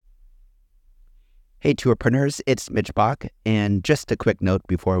Hey, tourpreneurs, it's Mitch Bach, and just a quick note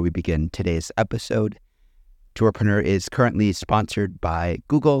before we begin today's episode. Tourpreneur is currently sponsored by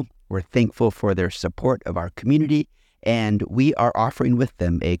Google. We're thankful for their support of our community, and we are offering with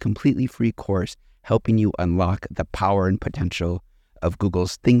them a completely free course helping you unlock the power and potential of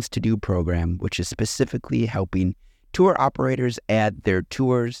Google's Things to Do program, which is specifically helping tour operators add their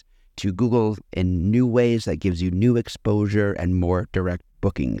tours to Google in new ways that gives you new exposure and more direct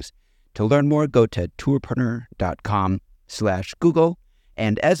bookings. To learn more, go to tourpreneur.com/Google.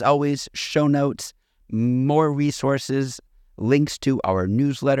 And as always, show notes, more resources, links to our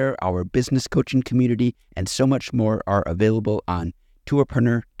newsletter, our business coaching community, and so much more are available on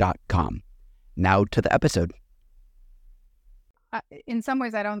tourpreneur.com. Now to the episode. In some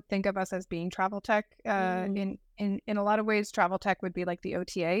ways, I don't think of us as being travel tech. In a lot of ways, travel tech would be like the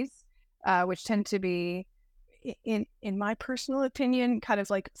OTAs, which tend to be, in my personal opinion, kind of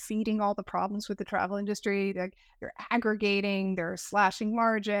like feeding all the problems with the travel industry. They're aggregating, they're slashing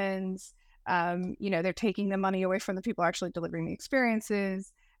margins. They're taking the money away from the people actually delivering the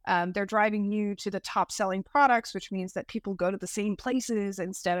experiences. They're driving you to the top selling products, which means that people go to the same places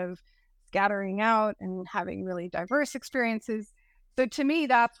instead of scattering out and having really diverse experiences. So to me,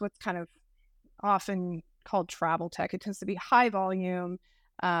 that's what's kind of often called travel tech. It tends to be high volume,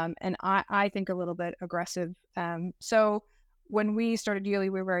 and I think a little bit aggressive. So when we started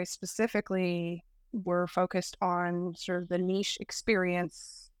Yuli, we very specifically were focused on sort of the niche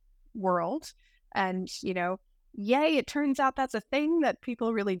experience world. And, yay, it turns out that's a thing that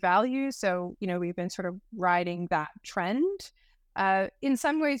people really value. So, we've been sort of riding that trend. In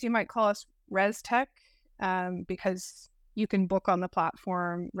some ways, you might call us res tech, because you can book on the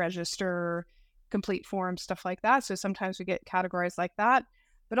platform, register, complete forms, stuff like that. So sometimes we get categorized like that.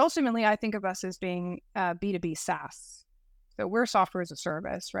 But ultimately, I think of us as being B2B SaaS. So we're software as a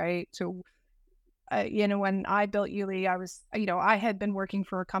service, right? So, when I built Yuli, I had been working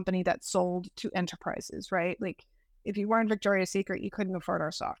for a company that sold to enterprises, right? Like if you weren't Victoria's Secret, you couldn't afford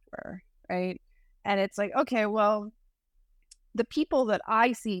our software, right? And it's like, okay, well, the people that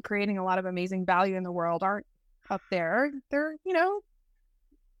I see creating a lot of amazing value in the world aren't up there. They're,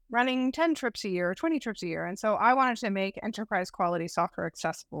 running 10 trips a year, 20 trips a year. And so I wanted to make enterprise quality software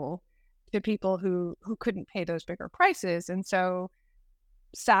accessible to people who couldn't pay those bigger prices. And so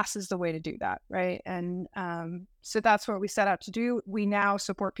SaaS is the way to do that, right? And so that's what we set out to do. We now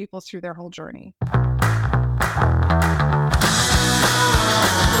support people through their whole journey.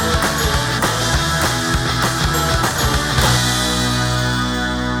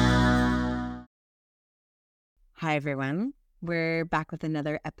 Hi, everyone. We're back with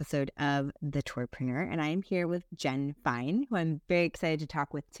another episode of The Tourpreneur, and I am here with Jen Fein, who I'm very excited to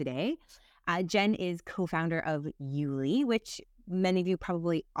talk with today. Jen is co-founder of Yuli, which many of you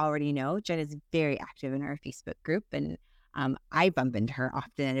probably already know. Jen is very active in our Facebook group, and I bump into her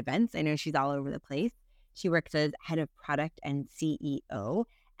often at events. I know she's all over the place. She works as head of product and CEO,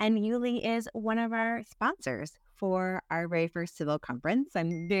 and Yuli is one of our sponsors for our very first civil conference.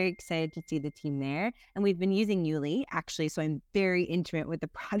 I'm very excited to see the team there. And we've been using Yuli, actually, so I'm very intimate with the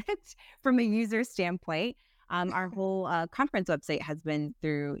product from a user standpoint. Our whole conference website has been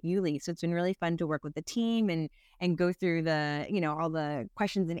through Yuli. So it's been really fun to work with the team and go through the, all the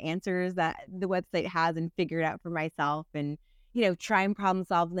questions and answers that the website has and figure it out for myself and, try and problem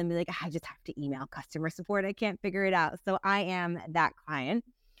solve them and be like, I just have to email customer support. I can't figure it out. So I am that client.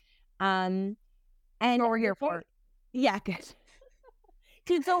 And what we're here for. Yeah, good. Because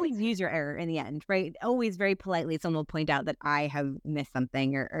it's always user error in the end, right? Always very politely, someone will point out that I have missed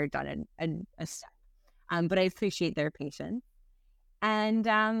something or done a step. But I appreciate their patience. And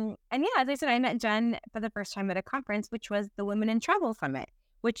yeah, as I said, I met Jen for the first time at a conference, which was the Women in Travel Summit,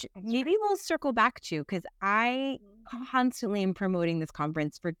 which maybe we'll circle back to because I constantly am promoting this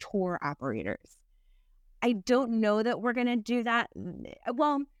conference for tour operators. I don't know that we're going to do that.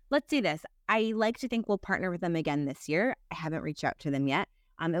 Well, let's see this. I like to think we'll partner with them again this year. I haven't reached out to them yet.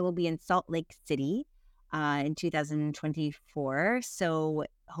 It will be in Salt Lake City in 2024. So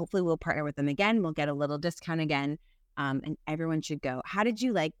hopefully we'll partner with them again. We'll get a little discount again, and everyone should go. How did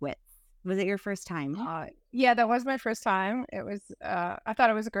you like WITS? Was it your first time? Yeah, that was my first time. It was. I thought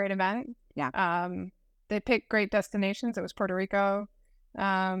it was a great event. Yeah. They picked great destinations. It was Puerto Rico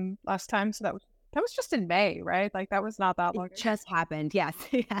last time, so that was just in May, right? Like that was not that long. It just happened. Yes.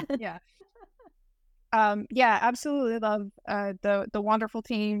 Yeah. Yeah, absolutely love the wonderful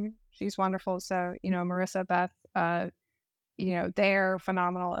team. She's wonderful. So, Marissa, Beth, they're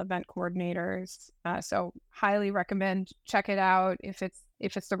phenomenal event coordinators. So highly recommend check it out if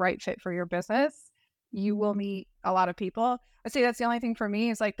it's the right fit for your business. you will meet a lot of people. I'd say that's the only thing for me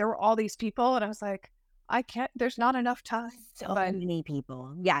is like there were all these people and I was like, I can't, there's not enough time. So many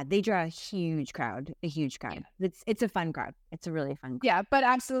people. Yeah, they draw a huge crowd. Yeah. It's a fun crowd. It's a really fun crowd. Yeah, but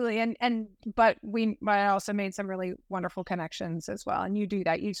absolutely. But I also made some really wonderful connections as well. And you do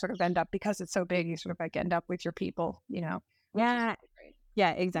that. You sort of end up, because it's so big, you sort of like end up with your people, you know. Yeah.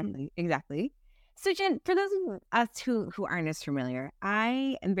 Yeah, exactly. So Jen, for those of us who aren't as familiar,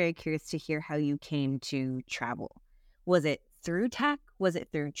 I am very curious to hear how you came to travel. Was it through tech? Was it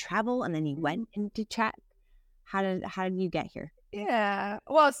through travel and then you went into tech? How did you get here? Yeah.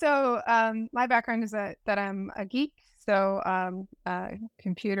 Well, so my background is that I'm a geek. So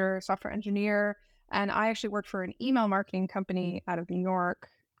computer software engineer. And I actually worked for an email marketing company out of New York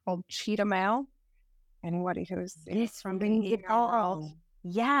called Cheetah Mail. Anybody who's from the email world.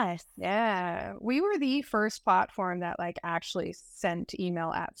 Yes. Yeah. We were the first platform that like actually sent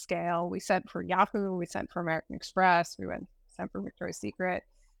email at scale. We sent for Yahoo, we sent for American Express, sent for Victoria's Secret.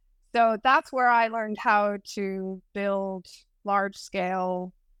 So that's where I learned how to build large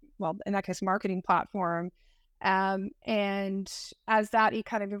scale, well, in that case, marketing platform. And as that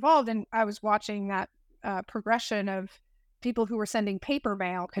kind of evolved, and I was watching that progression of people who were sending paper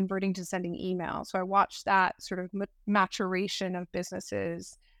mail converting to sending email. So I watched that sort of maturation of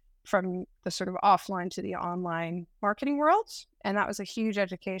businesses from the sort of offline to the online marketing world. And that was a huge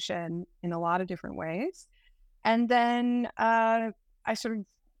education in a lot of different ways. And then I sort of,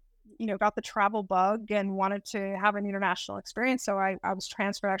 got the travel bug and wanted to have an international experience. So I was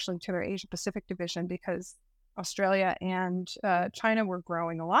transferred actually to their Asia Pacific division because Australia and China were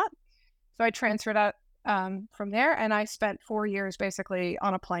growing a lot. So I transferred out from there, and I spent 4 years basically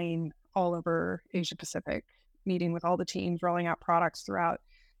on a plane all over Asia Pacific, meeting with all the teams, rolling out products throughout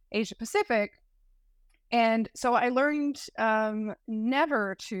Asia Pacific. And so I learned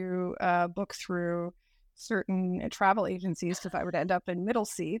never to book through certain travel agencies because I would end up in middle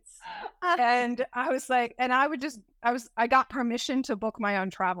seats. And I was like, and I got permission to book my own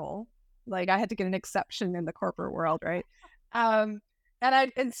travel. Like I had to get an exception in the corporate world, right? And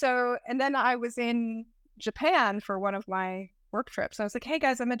then I was in Japan for one of my work trips. I was like, hey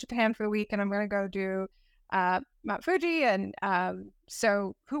guys, I'm in Japan for a week and I'm going to go do Mount Fuji. And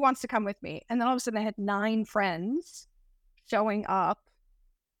so who wants to come with me? And then all of a sudden I had 9 friends showing up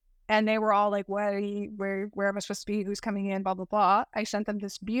and they were all like, where am I supposed to be? Who's coming in? Blah, blah, blah. I sent them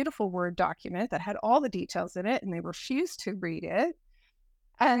this beautiful Word document that had all the details in it and they refused to read it.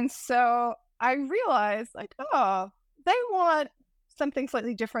 And so I realized like, oh, they want something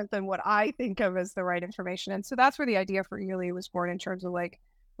slightly different than what I think of as the right information. And so that's where the idea for Ely was born, in terms of like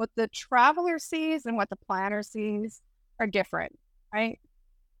what the traveler sees and what the planner sees are different, right?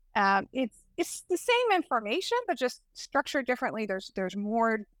 It's the same information, but just structured differently. There's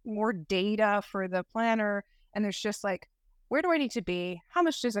more data for the planner, and there's just like, where do I need to be? How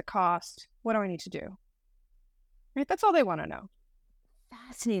much does it cost? What do I need to do? Right? That's all they want to know.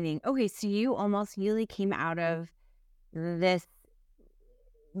 Fascinating. Okay, so you almost really came out of this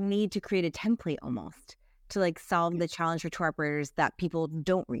need to create a template almost to like solve the challenge for tour operators that people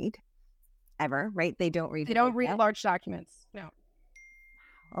don't read ever, right? They don't read large documents. No.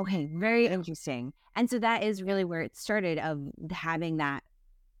 Okay, very interesting. And so that is really where it started, of having that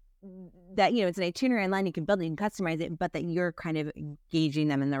it's an itinerary online, you can build it, you can customize it, but that you're kind of engaging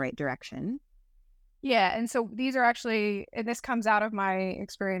them in the right direction. Yeah. And so these are actually, and this comes out of my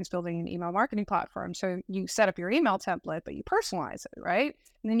experience building an email marketing platform. So you set up your email template, but you personalize it, right?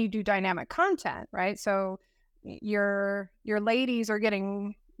 And then you do dynamic content, right? So your ladies are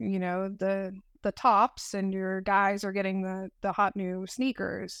getting, the tops, and your guys are getting the hot new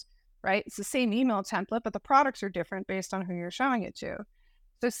sneakers, right? It's the same email template, but the products are different based on who you're showing it to.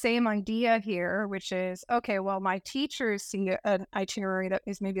 So same idea here, which is, okay, well, my teachers see an itinerary that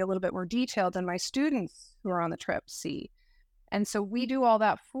is maybe a little bit more detailed than my students who are on the trip see. And so we do all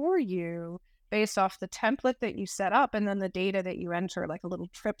that for you based off the template that you set up and then the data that you enter, like a little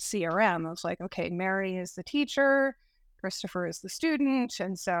trip CRM. It's like, okay, Mary is the teacher, Christopher is the student.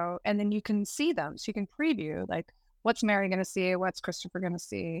 And then you can see them. So you can preview, like, what's Mary going to see? What's Christopher going to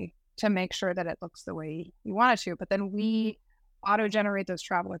see, to make sure that it looks the way you want it to. But then we auto-generate those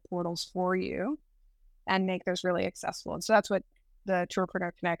traveler portals for you and make those really accessible. And so that's what the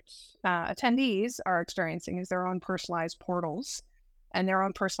Tourpreneur Connect attendees are experiencing, is their own personalized portals and their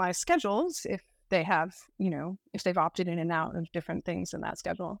own personalized schedules if they have, if they've opted in and out of different things in that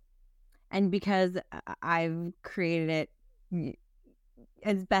schedule. And because I've created it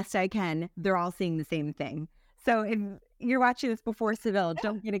as best I can, they're all seeing the same thing. So if you're watching this before Seville,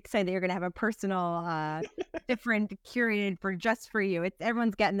 don't get excited that you're going to have a personal, different curated for you.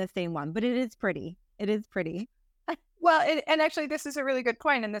 Everyone's getting the same one, but it is pretty. It is pretty. Well, and actually, this is a really good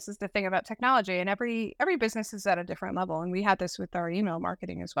point, and this is the thing about technology. And every business is at a different level, and we had this with our email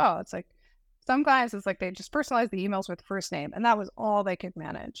marketing as well. It's like some clients, it's like they just personalized the emails with first name, and that was all they could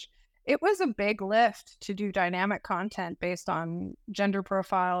manage. It was a big lift to do dynamic content based on gender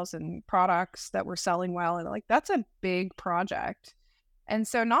profiles and products that were selling well, and like that's a big project. And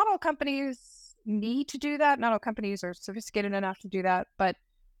so, not all companies need to do that. Not all companies are sophisticated enough to do that, but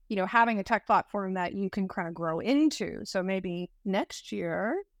having a tech platform that you can kind of grow into. So maybe next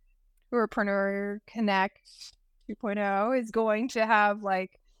year, Tourpreneur Connect 2.0 is going to have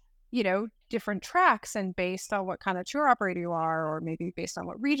different tracks, and based on what kind of tour operator you are, or maybe based on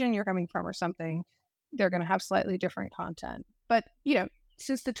what region you're coming from or something, they're going to have slightly different content. But,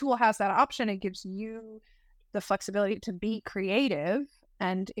 since the tool has that option, it gives you the flexibility to be creative.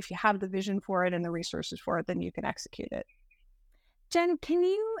 And if you have the vision for it and the resources for it, then you can execute it. Jen, can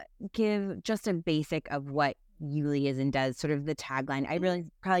you give just a basic of what Yuli is and does, sort of the tagline? I really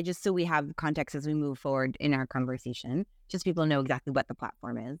probably just so we have context as we move forward in our conversation, just people know exactly what the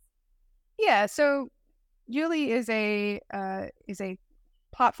platform is. Yeah, so Yuli is a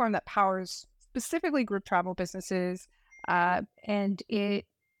platform that powers specifically group travel businesses, and it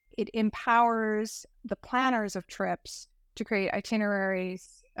empowers the planners of trips to create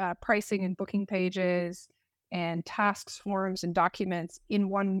itineraries, pricing and booking pages, and tasks, forms, and documents in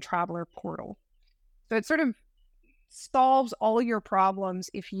one traveler portal. So it sort of solves all your problems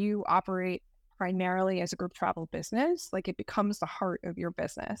if you operate primarily as a group travel business. Like, it becomes the heart of your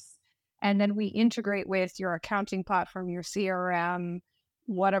business. And then we integrate with your accounting platform, your CRM,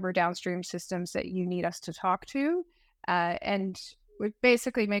 whatever downstream systems that you need us to talk to. And we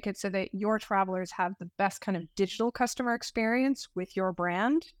basically make it so that your travelers have the best kind of digital customer experience with your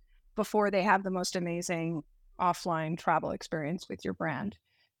brand before they have the most amazing offline travel experience with your brand.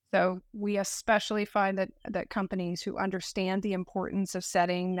 So we especially find that companies who understand the importance of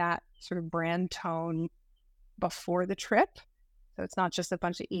setting that sort of brand tone before the trip, so it's not just a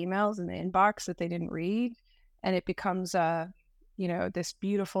bunch of emails in the inbox that they didn't read, and it becomes this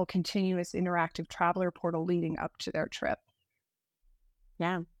beautiful, continuous, interactive traveler portal leading up to their trip.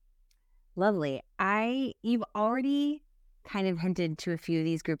 Yeah, lovely. You've already kind of hinted to a few of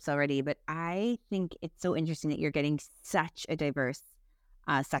these groups already, but I think it's so interesting that you're getting such a diverse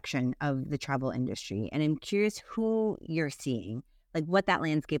section of the travel industry. And I'm curious who you're seeing, like what that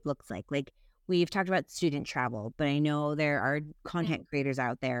landscape looks like. Like, we've talked about student travel, but I know there are content creators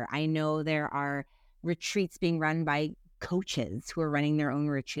out there. I know there are retreats being run by coaches who are running their own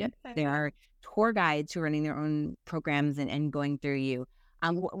retreat. Yep. There are tour guides who are running their own programs and going through you.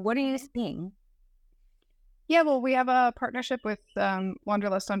 What are you seeing? Yeah, well, we have a partnership with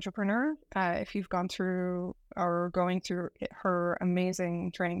Wanderlust Entrepreneur. If you've gone through or going through her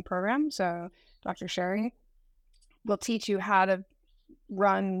amazing training program, so Dr. Sherry will teach you how to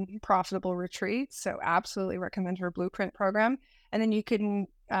run profitable retreats. So absolutely recommend her Blueprint program. And then you can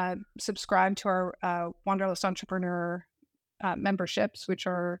subscribe to our Wanderlust Entrepreneur memberships, which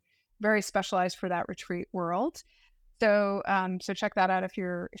are very specialized for that retreat world. So check that out if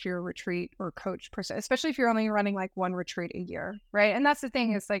you're a retreat or coach person, especially if you're only running like one retreat a year, right? And that's the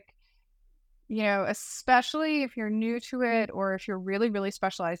thing, is like, especially if you're new to it, or if you're really, really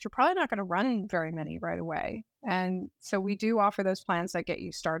specialized, you're probably not going to run very many right away. And so we do offer those plans that get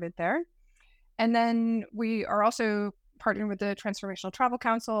you started there. And then we are also partnering with the Transformational Travel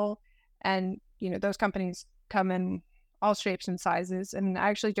Council, and those companies come in all shapes and sizes. And I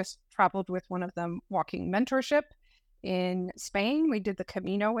actually just traveled with one of them, Walking Mentorship, in Spain. We did the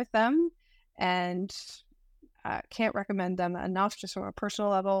Camino with them, and can't recommend them enough just from a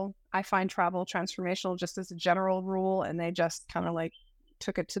personal level. I find travel transformational just as a general rule, and they just kind of like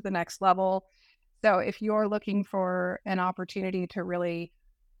took it to the next level. So if you're looking for an opportunity to really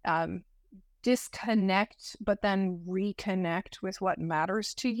disconnect, but then reconnect with what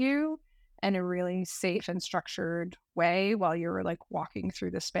matters to you in a really safe and structured way while you're like walking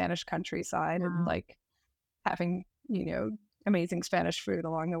through the Spanish countryside and like having, amazing Spanish food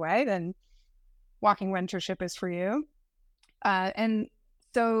along the way, then Walking Mentorship is for you. And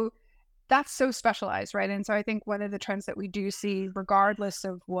so that's so specialized, right? And so I think one of the trends that we do see, regardless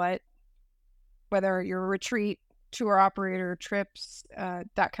of whether you're a retreat, tour operator, trips,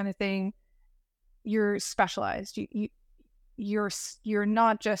 that kind of thing, you're specialized. You're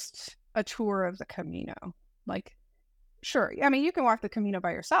not just a tour of the Camino. Like, sure, I mean, you can walk the Camino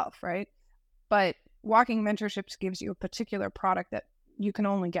by yourself, right? But Walking Mentorships gives you a particular product that you can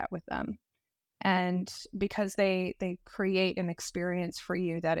only get with them. And because they create an experience for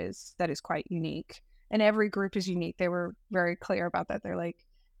you that is quite unique. And every group is unique. They were very clear about that. They're like,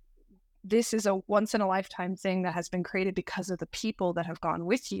 this is a once in a lifetime thing that has been created because of the people that have gone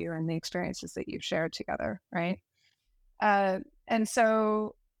with you and the experiences that you've shared together, right? And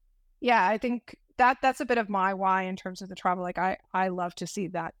so, yeah, I think that's a bit of my why in terms of the travel. Like I love to see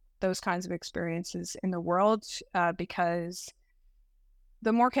those kinds of experiences in the world, because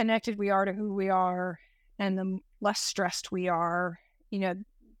the more connected we are to who we are and the less stressed we are, the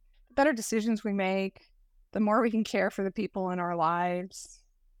better decisions we make, the more we can care for the people in our lives,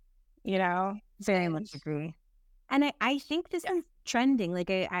 Very and much agree. And I think this yeah. is trending.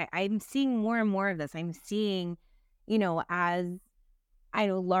 Like I'm seeing more and more of this. I'm seeing, as I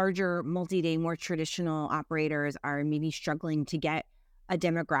know larger multi-day, more traditional operators are maybe struggling to get a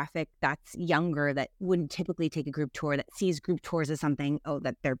demographic that's younger, that wouldn't typically take a group tour, that sees group tours as something,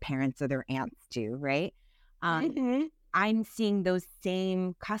 that their parents or their aunts do, right? Mm-hmm. I'm seeing those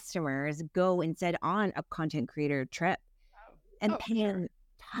same customers go instead on a content creator trip and Oh, for sure. paying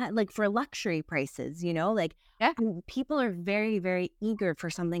like for luxury prices, like Yeah. people are very, very eager for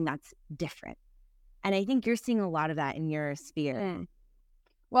something that's different. And I think you're seeing a lot of that in your sphere. Mm.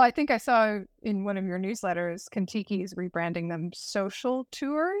 Well, I think I saw in one of your newsletters, Kentucky is rebranding them social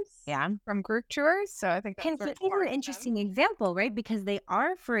tours Yeah. from group tours. So I think that's very Kentucky is an smart of them. interesting example, right? Because they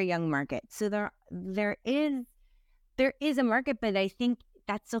are for a young market. So there is a market, but I think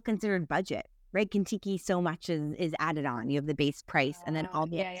that's still considered budget, right? Kentucky so much is added on. You have the base price and then all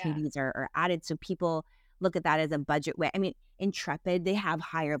the Yeah. activities are added. So people look at that as a budget way. I mean, Intrepid, they have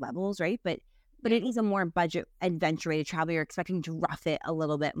higher levels, right? But it is a more budget adventure way to travel. You're expecting to rough it a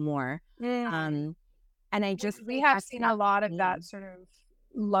little bit more. Mm. And I We, just we think have that's seen not a lot of that me. sort of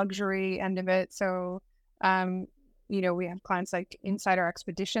luxury end of it. So, um, we have clients like Insider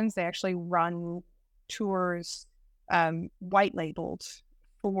Expeditions. They actually run tours, white labeled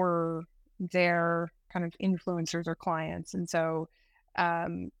for their kind of influencers or clients. And so,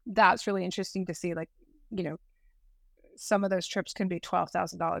 that's really interesting to see. Like, you know, some of those trips can be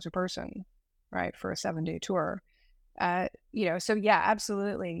 $12,000 a person, right, for a 7-day tour. So yeah,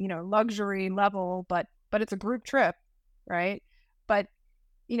 absolutely, luxury level, but it's a group trip, right? But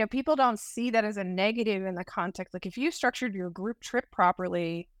people don't see that as a negative in the context. Like if you structured your group trip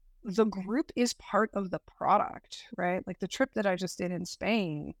properly, the group is part of the product, right? Like the trip that I just did in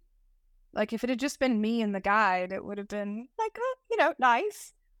Spain. Like if it had just been me and the guide, it would have been like,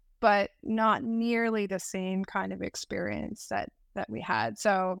 nice, but not nearly the same kind of experience that we had.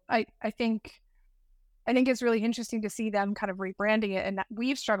 So I think it's really interesting to see them kind of rebranding it. And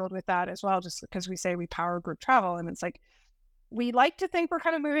we've struggled with that as well, just because we say we power group travel. And it's like, we like to think we're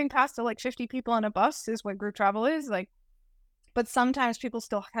kind of moving past to like 50 people on a bus is what group travel is like, but sometimes people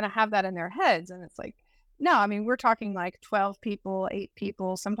still kind of have that in their heads. And it's like, no, I mean, we're talking like 12 people, 8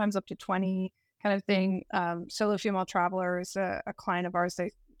 people, sometimes up to 20 kind of thing. Solo female travelers, a client of ours,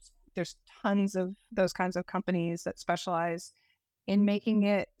 there's tons of those kinds of companies that specialize in making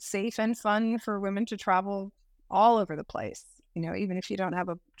it safe and fun for women to travel all over the place, even if you don't have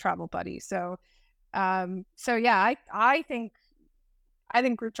a travel buddy. So yeah, I think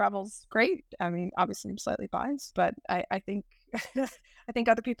group travel's great. I mean, obviously I'm slightly biased, but I think I think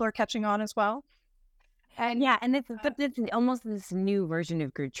other people are catching on as well. And Yeah, and it's almost this new version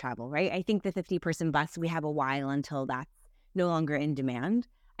of group travel, right? I think the 50-person bus, we have a while until that's no longer in demand.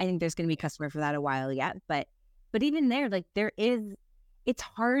 I think there's going to be customer for that a while yet, but even there, like it's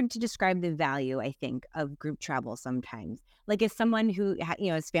hard to describe the value, I think, of group travel sometimes. Like as someone who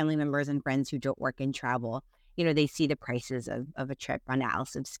has family members and friends who don't work in travel, they see the prices of a trip on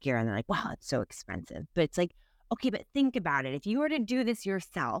Alice Obscura and they're like, wow, it's so expensive. But it's like, okay, but think about it. If you were to do this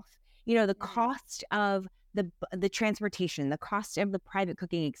yourself, the cost of the transportation, the cost of the private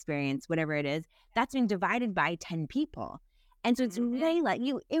cooking experience, whatever it is, that's being divided by 10 people. And so it's really like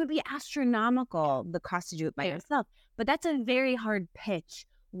it would be astronomical, the cost to do it by yourself. But that's a very hard pitch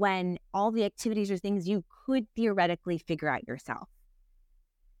when all the activities are things you could theoretically figure out yourself.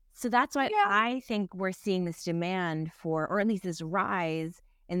 So that's why I think we're seeing this demand for, or at least this rise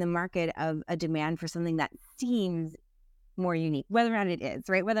in the market of a demand for something that seems more unique, whether or not it is,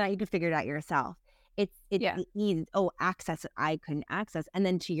 right? Whether or not you can figure it out yourself. It's the ease. Oh, access that I couldn't access. And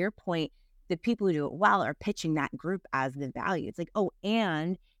then to your point, the people who do it well are pitching that group as the value. It's like, oh,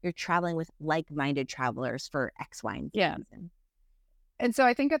 and you're traveling with like-minded travelers for X, Y, and Z reason. And so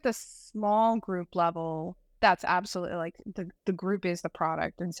I think at the small group level, that's absolutely like the group is the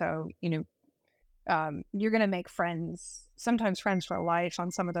product. And so, you're going to make friends, sometimes friends for life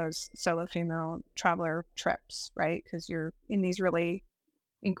on some of those solo female traveler trips, right? Because you're in these really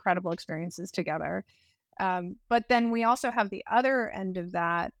incredible experiences together. But then we also have the other end of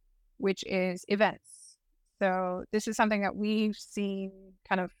that, which is events. So this is something that we've seen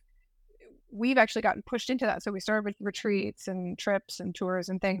kind of we've actually gotten pushed into that. So we started with retreats and trips and tours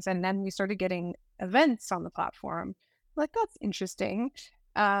and things, and then we started getting events on the platform. Like, that's interesting.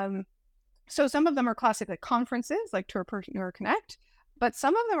 So some of them are classic like conferences, like Tourpreneur Connect, but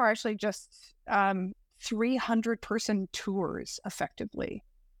some of them are actually just 300-person tours, effectively,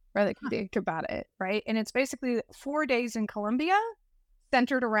 right? Like, think about it, right? And it's basically 4 days in Colombia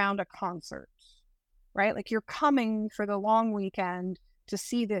centered around a concert, right? Like, you're coming for the long weekend to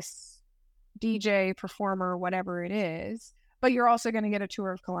see this DJ, performer, whatever it is, but you're also going to get a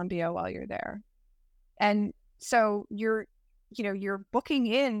tour of Colombia while you're there. And so you're booking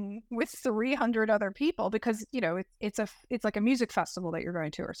in with 300 other people because, it's like a music festival that you're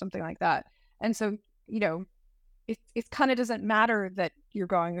going to or something like that. And so, it kind of doesn't matter that you're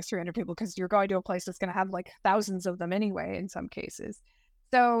going with 300 people because you're going to a place that's going to have like thousands of them anyway in some cases.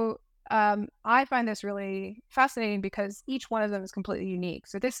 So I find this really fascinating because each one of them is completely unique.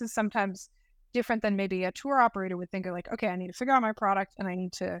 So this is sometimes different than maybe a tour operator would think of, like, okay, I need to figure out my product and I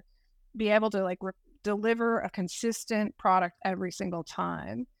need to be able to like deliver a consistent product every single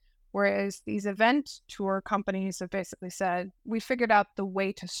time. Whereas these event tour companies have basically said, we figured out the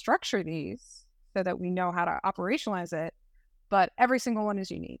way to structure these so that we know how to operationalize it, but every single one is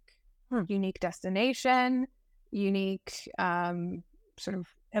unique. Unique destination, unique sort of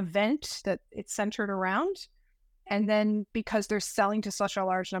event that it's centered around. And then because they're selling to such a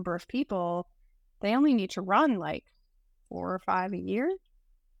large number of people, they only need to run like 4 or 5 a year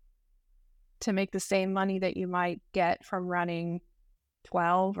to make the same money that you might get from running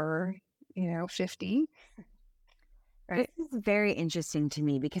 12 or 50. Right. This is very interesting to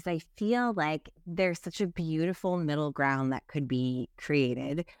me because I feel like there's such a beautiful middle ground that could be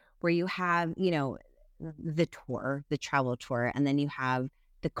created where you have, the tour, the travel tour, and then you have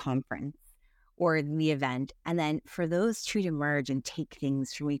the conference or the event. And then for those two to merge and take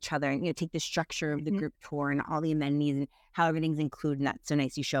things from each other and, take the structure of the group tour and all the amenities and how everything's included. And that's so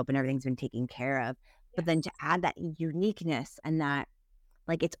nice. You show up and everything's been taken care of. But then to add that uniqueness and that,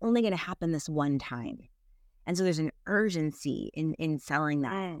 like, it's only going to happen this one time. And so there's an urgency in selling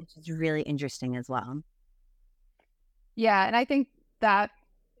that, which is really interesting as well. Yeah. And I think that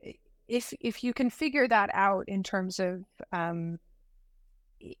if you can figure that out in terms of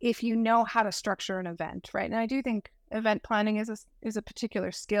if you know how to structure an event, right? And I do think event planning is a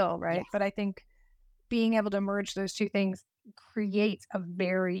particular skill, right? Yes. But I think being able to merge those two things creates a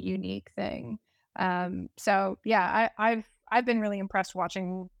very unique thing. So yeah, I've been really impressed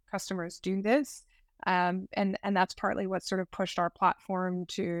watching customers do this. And that's partly what sort of pushed our platform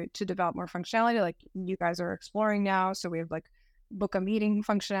to develop more functionality, like you guys are exploring now. So we have like book a meeting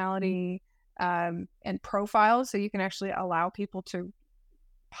functionality and profiles, so you can actually allow people to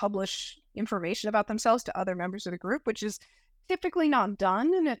publish information about themselves to other members of the group, which is typically not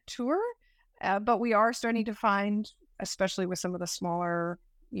done in a tour. But we are starting to find, especially with some of the smaller,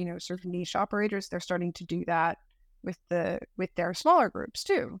 sort of niche operators, they're starting to do that with their smaller groups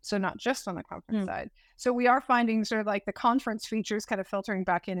too. So not just on the conference side. So we are finding sort of like the conference features kind of filtering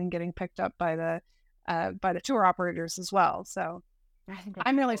back in and getting picked up by the tour operators as well. So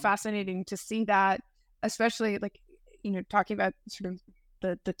I'm really fascinating to see that, especially like, talking about sort of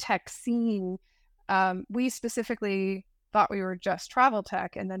the tech scene. We specifically thought we were just travel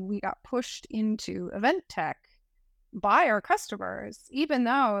tech, and then we got pushed into event tech by our customers, even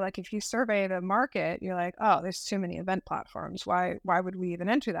though, like, if you survey the market, you're like, oh, there's too many event platforms. Why would we even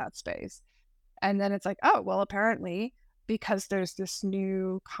enter that space? And then it's like, oh, well, apparently because there's this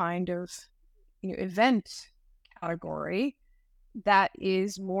new kind of, event category that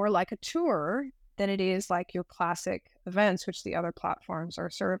is more like a tour than it is like your classic events, which the other platforms are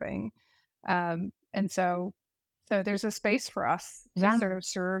serving. And so there's a space for us to sort of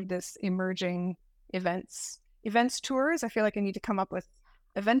serve this emerging events tours. I feel like I need to come up with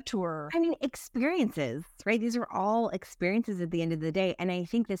event tour. I mean, experiences, right? These are all experiences at the end of the day. And I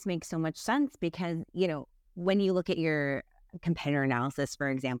think this makes so much sense because, when you look at your competitor analysis, for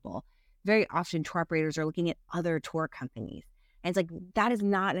example, very often tour operators are looking at other tour companies. And it's like, that is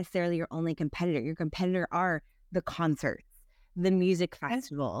not necessarily your only competitor. Your competitor are the concerts, the music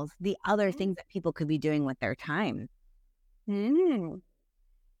festivals, the other things that people could be doing with their time. Well,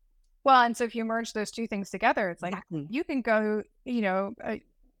 and so if you merge those two things together, it's like you can go, you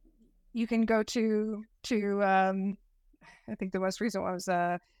can go to I think the most recent one was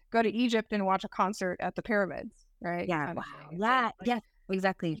go to Egypt and watch a concert at the pyramids, right? Yeah, wow. Yes,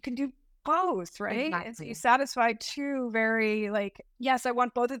 exactly. You can do both, right? Exactly. And so you satisfy two very, like, yes, I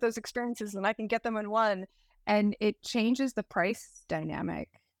want both of those experiences and I can get them in one. And it changes the price dynamic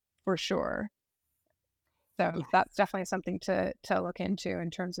for sure. So Yes. that's definitely something to look into in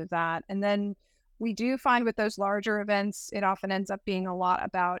terms of that. And then we do find with those larger events, it often ends up being a lot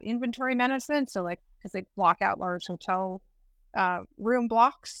about inventory management. So like, because they block out large hotel room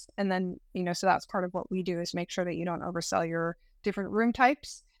blocks. And then, so that's part of what we do is make sure that you don't oversell your different room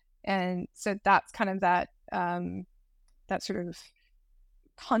types. And so that's kind of that sort of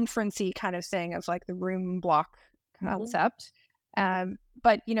conferencey kind of thing of like the room block concept.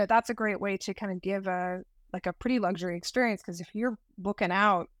 But that's a great way to kind of give a pretty luxury experience, because if you're booking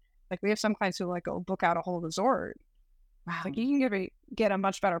out, like we have some clients who like go book out a whole resort. Wow. Like you can get a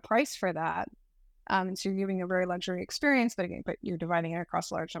much better price for that. And so you're giving a very luxury experience, but you're dividing it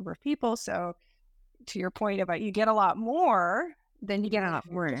across a large number of people. So to your point about you get a lot more than You get a lot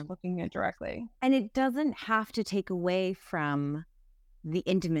if you're more. just booking it directly. And it doesn't have to take away from the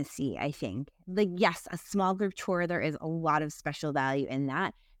intimacy, I think. Like, yes, a small group tour, there is a lot of special value in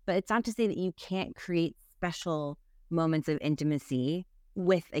that, but it's not to say that you can't create special moments of intimacy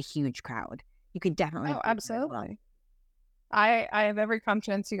with a huge crowd. You could definitely. Oh, absolutely. I have every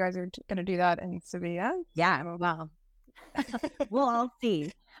confidence you guys are going to do that in Sevilla. Yeah, well, we'll all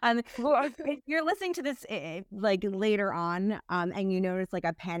see. If you're listening to this like later on, and you notice like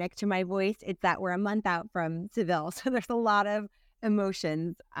a panic to my voice, it's that we're a month out from Seville, so there's a lot of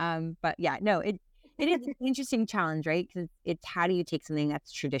emotions. But yeah, no, it is an interesting challenge, right? Because it's how do you take something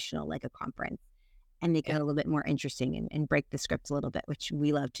that's traditional, like a conference, and make it a little bit more interesting and break the script a little bit, which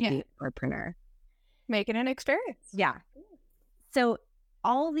we love to do at Tourpreneur. Make it an experience. Yeah. So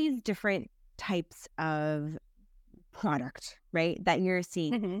all these different types of product, right, that you're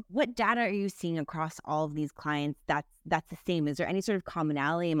seeing, what data are you seeing across all of these clients that's the same? Is there any sort of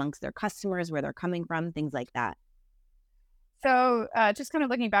commonality amongst their customers, where they're coming from, things like that? So just kind of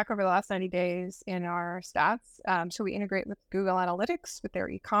looking back over the last 90 days in our stats, so we integrate with Google Analytics with their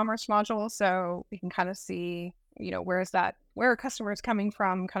e-commerce module, so we can kind of see, where are customers coming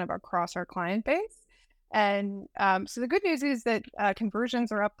from kind of across our client base. And so the good news is that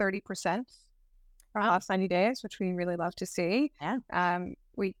conversions are up 30% our last 90 days, which we really love to see. Yeah.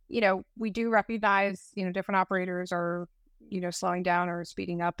 We do recognize, different operators are, slowing down or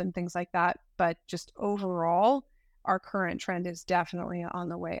speeding up and things like that. But just overall, our current trend is definitely on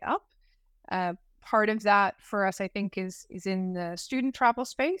the way up. Part of that for us, I think, is in the student travel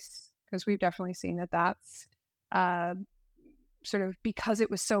space, because we've definitely seen that that's sort of because it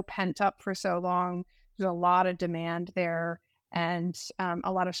was so pent up for so long. There's a lot of demand there, and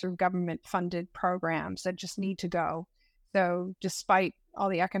a lot of sort of government funded programs that just need to go. So despite all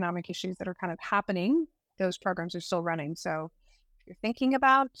the economic issues that are kind of happening, those programs are still running. So if you're thinking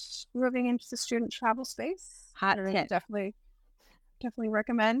about moving into the student travel space, Hot tip. definitely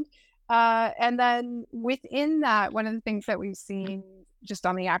recommend. And then within that, one of the things that we've seen just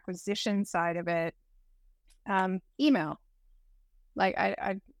on the acquisition side of it, email. Like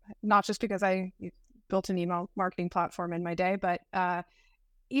I not just because I built an email marketing platform in my day, but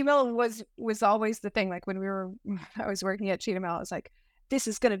email was always the thing. Like when I was working at Cheetah Mail, I was like, this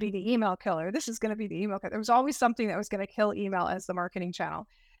is going to be the email killer. This is going to be the email killer. There was always something that was going to kill email as the marketing channel.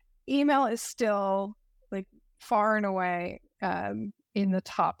 Email is still like far and away in the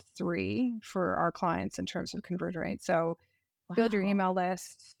top 3 for our clients in terms of conversion rate. So build your email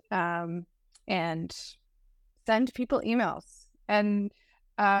list and send people emails. And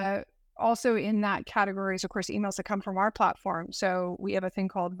also in that category is, of course, emails that come from our platform. So we have a thing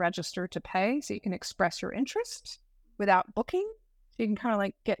called register to pay. So you can express your interest without booking. So you can kind of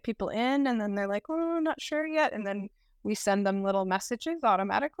like get people in, and then they're like, oh, I'm not sure yet. And then we send them little messages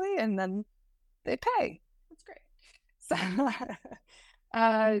automatically, and then they pay. That's great.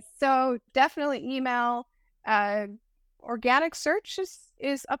 So definitely email. Organic search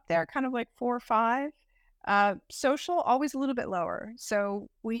is up there, kind of like 4 or 5. Social, always a little bit lower. So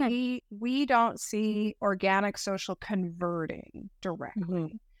we don't see organic social converting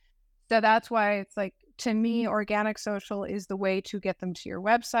directly. So that's why it's like, to me, organic social is the way to get them to your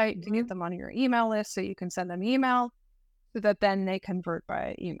website, to get them on your email list, so you can send them email, so that then they convert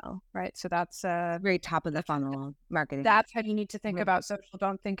by email, right? So that's very top of the funnel marketing. That's how you need to think about social.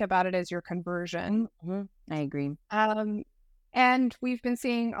 Don't think about it as your conversion. I agree. And we've been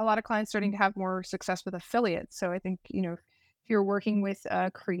seeing a lot of clients starting to have more success with affiliates. So I think, if you're working with a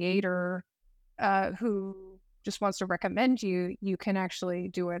creator who just wants to recommend you, you can actually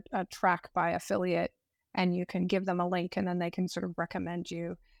do a track by affiliate, and you can give them a link, and then they can sort of recommend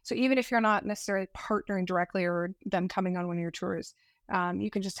you. So even if you're not necessarily partnering directly or them coming on one of your tours, you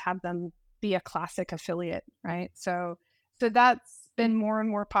can just have them be a classic affiliate, right? So that's been more and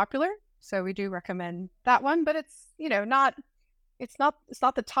more popular. So we do recommend that one, but it's, not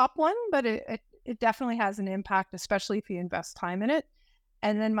the top one, but it definitely has an impact, especially if you invest time in it.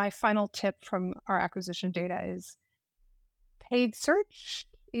 And then my final tip from our acquisition data is paid search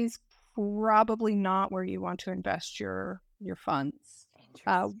is probably not where you want to invest your funds.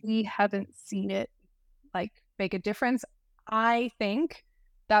 We haven't seen it like make a difference. I think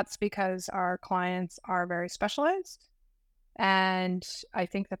that's because our clients are very specialized, and I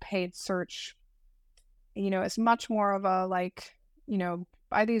think the paid search, is much more of a like,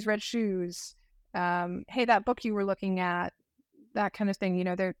 buy these red shoes, hey, that book you were looking at, that kind of thing.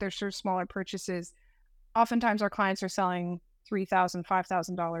 They're sort of smaller purchases. Oftentimes our clients are selling $3,000,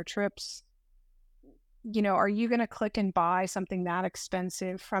 $5,000 trips. Are you going to click and buy something that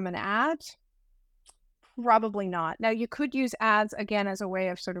expensive from an ad? Probably not. Now, you could use ads again as a way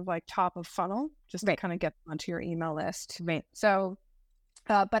of sort of like top of funnel, just to kind of get onto your email list. Right. So,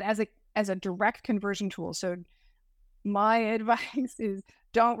 but as a direct conversion tool, so my advice is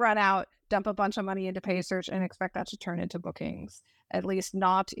don't run out, dump a bunch of money into paid search and expect that to turn into bookings. At least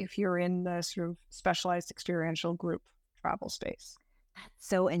not if you're in the sort of specialized experiential group travel space. That's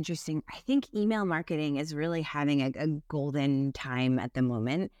so interesting. I think email marketing is really having a golden time at the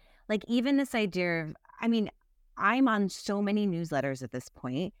moment. Like even this idea of, I'm on so many newsletters at this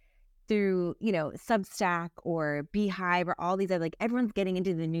point through, Substack or Beehive or all these other, like everyone's getting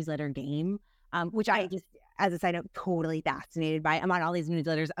into the newsletter game, which I just, as a side note, totally fascinated by. I'm on all these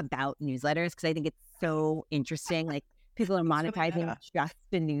newsletters about newsletters because I think it's so interesting. Like people are monetizing just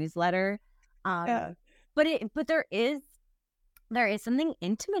the newsletter. But there is something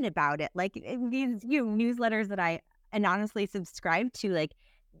intimate about it. Like these newsletters that I anonymously subscribe to, like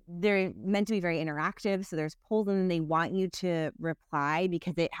they're meant to be very interactive. So there's polls and they want you to reply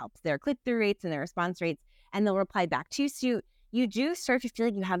because it helps their click-through rates and their response rates, and they'll reply back to you. So you do start to feel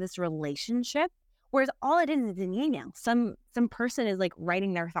like you have this relationship, whereas all it is an email. Some person is like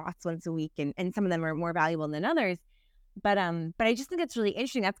writing their thoughts once a week, and some of them are more valuable than others. But I just think it's really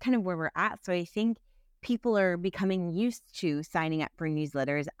interesting. That's kind of where we're at. So I think people are becoming used to signing up for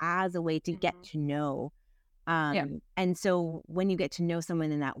newsletters as a way to get to know. And so when you get to know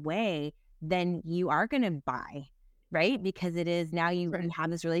someone in that way, then you are going to buy, right? Because it is now you have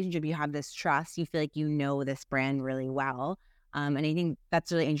this relationship, you have this trust, you feel like you know this brand really well. And I think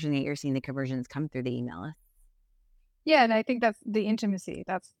that's really interesting that you're seeing the conversions come through the email list. Yeah, and I think that's the intimacy.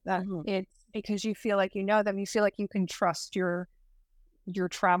 That's it's because you feel like you know them, you feel like you can trust your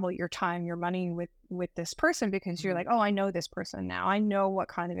travel, your time, your money with this person because you're like, oh, I know this person now. I know what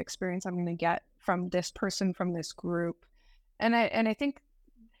kind of experience I'm going to get from this person, from this group. And I think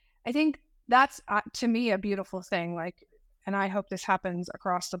that's to me a beautiful thing. Like, and I hope this happens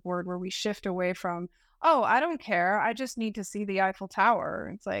across the board where we shift away from, oh, I don't care, I just need to see the Eiffel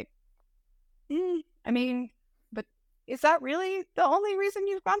Tower. It's like, but is that really the only reason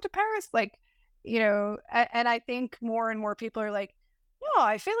you've gone to Paris? Like, and I think more and more people are like, no,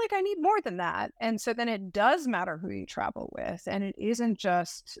 I feel like I need more than that. And so then it does matter who you travel with. And it isn't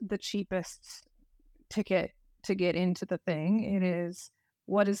just the cheapest ticket to get into the thing. It is,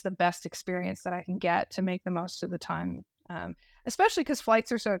 what is the best experience that I can get to make the most of the time? Especially because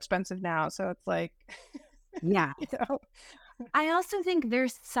flights are so expensive now. So it's like, yeah. I also think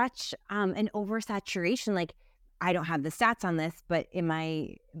there's such an oversaturation. Like, I don't have the stats on this, but in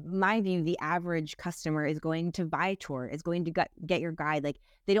my view, the average customer is going to Viator, is going to get your guide. Like,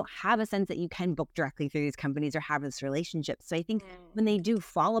 they don't have a sense that you can book directly through these companies or have this relationship. So I think when they do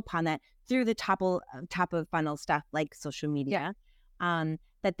fall upon that through the top of funnel stuff like social media,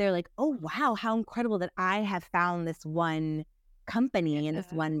 that they're like, oh, wow, how incredible that I have found this one company and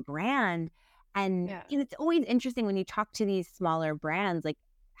this one brand. And it's always interesting when you talk to these smaller brands, like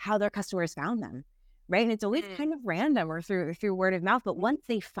how their customers found them. Right. And it's always kind of random or through word of mouth. But once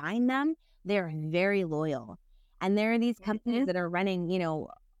they find them, they're very loyal. And there are these companies that are running,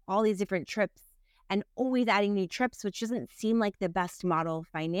 all these different trips and always adding new trips, which doesn't seem like the best model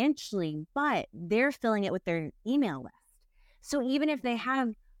financially, but they're filling it with their email list. So even if they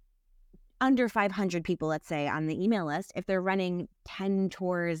have under 500 people, let's say, on the email list, if they're running 10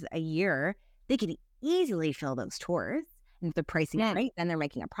 tours a year, they could easily fill those tours. And if the pricing is right, then they're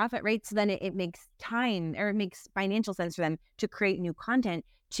making a profit, right? So then it makes it makes financial sense for them to create new content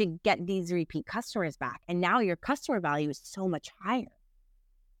to get these repeat customers back. And now your customer value is so much higher.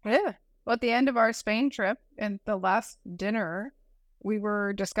 Yeah. Well, at the end of our Spain trip and the last dinner, we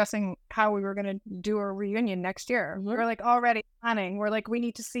were discussing how we were going to do a reunion next year. We're like already planning. We're like, we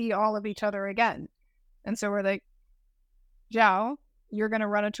need to see all of each other again. And so we're like, Zhao, you're going to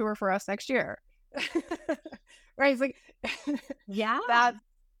run a tour for us next year. Right? It's like, that's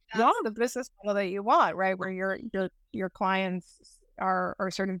the business model that you want, right? Where your clients are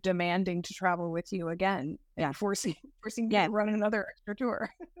sort of demanding to travel with you again and forcing you to run another extra tour.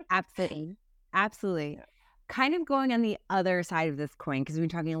 Absolutely. Absolutely. Yeah. Kind of going on the other side of this coin, because we've been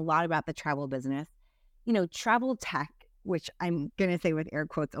talking a lot about the travel business, travel tech, which I'm going to say with air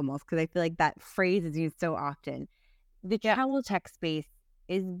quotes almost, because I feel like that phrase is used so often. The travel tech space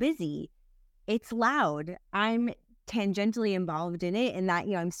is busy. It's loud. I'm tangentially involved in it, and that,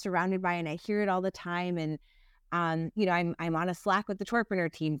 I'm surrounded by, and I hear it all the time. And, I'm on a Slack with the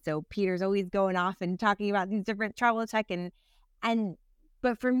Tourpreneur team. So Peter's always going off and talking about these different travel tech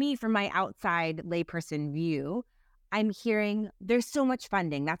but for me, from my outside layperson view, I'm hearing there's so much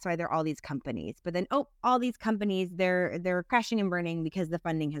funding. That's why there are all these companies. But then, all these companies, they're crashing and burning because the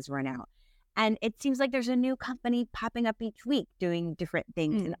funding has run out. And it seems like there's a new company popping up each week doing different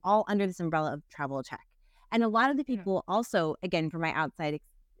things, and all under this umbrella of travel tech. And a lot of the people also, again, from my outside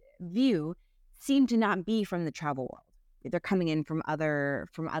view, seem to not be from the travel world. They're coming in from other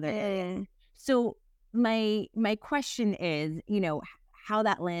areas. So my question is, how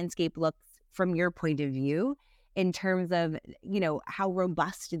that landscape looks from your point of view in terms of, how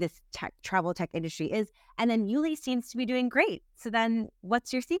robust this travel tech industry is. And then Yuli seems to be doing great. So then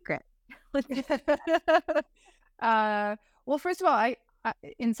what's your secret? Well, first of all, I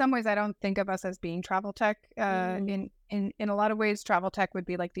in some ways I don't think of us as being travel tech. In a lot of ways, travel tech would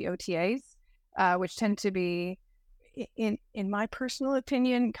be like the OTAs, which tend to be, in my personal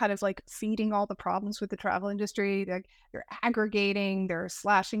opinion, kind of like feeding all the problems with the travel industry. They're aggregating, they're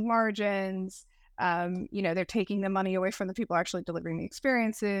slashing margins, they're taking the money away from the people actually delivering the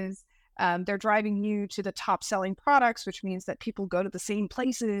experiences. They're driving you to the top selling products, which means that people go to the same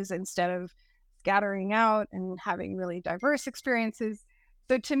places instead of scattering out and having really diverse experiences.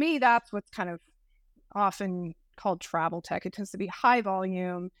 So to me, that's what's kind of often called travel tech. It tends to be high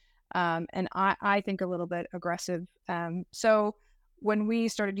volume, and I think a little bit aggressive. So when we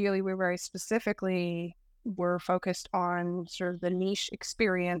started Yuli, we very specifically were focused on sort of the niche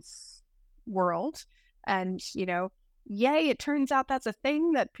experience world. And, yay, it turns out that's a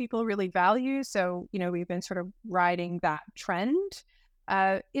thing that people really value. So, we've been sort of riding that trend.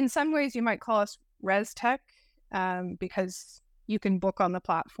 In some ways, you might call us res tech, because you can book on the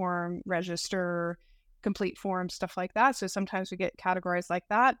platform, register, complete forms, stuff like that. So sometimes we get categorized like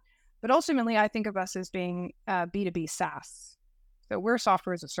that. But ultimately, I think of us as being B2B SaaS. So we're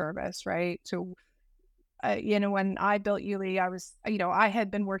software as a service, right? So, when I built Yuli, I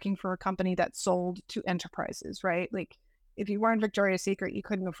had been working for a company that sold to enterprises, right? Like if you weren't Victoria's Secret, you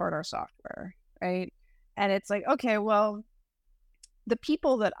couldn't afford our software, right? And it's like, okay, well, the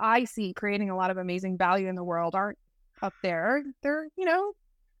people that I see creating a lot of amazing value in the world aren't up there. They're,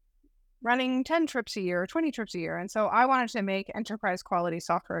 running 10 trips a year, 20 trips a year. And so I wanted to make enterprise quality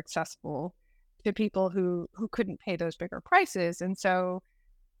software accessible to people who couldn't pay those bigger prices. And so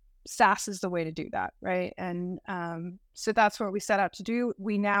SaaS is the way to do that, right? And so that's what we set out to do.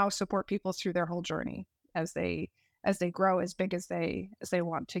 We now support people through their whole journey as they grow as big as they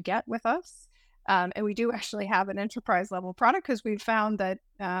want to get with us. And we do actually have an enterprise level product because we've found that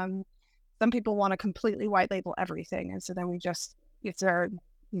some people want to completely white label everything. And so then it's our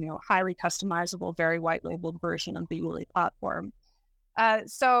highly customizable, very white labeled version of the Yuli platform.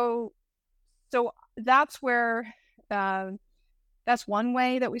 So that's where that's one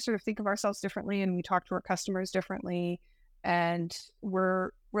way that we sort of think of ourselves differently, and we talk to our customers differently, and we're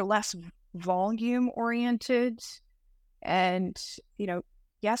less volume oriented. And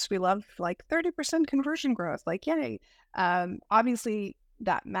yes, we love like 30% conversion growth, like yay. Obviously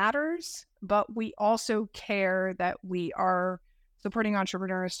that matters, but we also care that we are supporting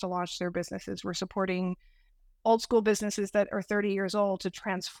entrepreneurs to launch their businesses. We're supporting old school businesses that are 30 years old to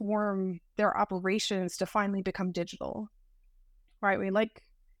transform their operations to finally become digital, right? We like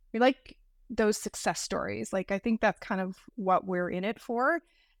those success stories. Like, I think that's kind of what we're in it for.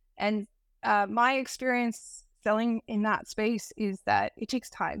 And my experience selling in that space is that it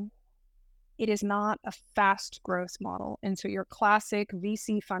takes time. It is not a fast growth model. And so your classic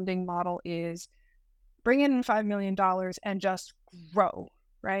VC funding model is bring in $5 million and just grow,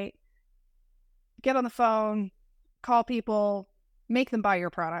 right? Get on the phone, call people, make them buy your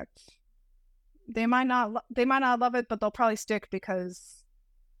product. They might not love it, but they'll probably stick because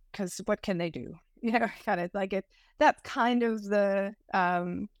what can they do? Kind of like it. That's kind of the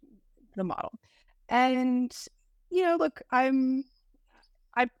model. And look, I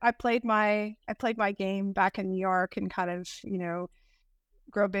played my game back in New York and kind of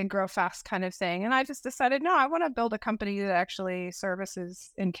grow big, grow fast kind of thing. And I just decided, no, I want to build a company that actually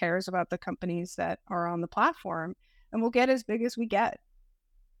services and cares about the companies that are on the platform, and we'll get as big as we get,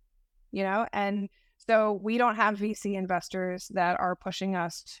 And So we don't have VC investors that are pushing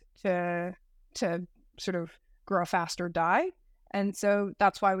us to sort of grow fast or die. And so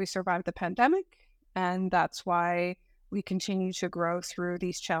that's why we survived the pandemic. And that's why we continue to grow through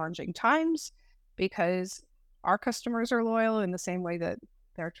these challenging times, because our customers are loyal in the same way that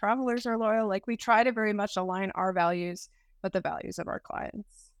their travelers are loyal. Like, we try to very much align our values with the values of our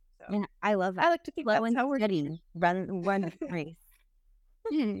clients. So Yeah, I love that. I like to think Slow that's how and we're steady, run a race.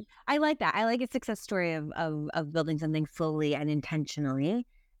 I like that. I like a success story of building something slowly and intentionally,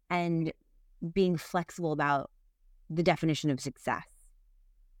 and being flexible about the definition of success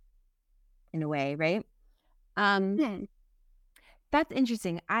in a way, right? That's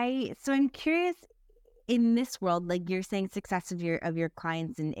interesting. So I'm curious, in this world, like you're saying, success of your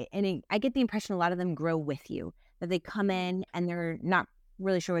clients, and I get the impression a lot of them grow with you, that they come in and they're not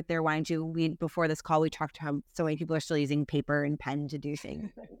really sure what they're wanting to. Before this call, we talked how so many people are still using paper and pen to do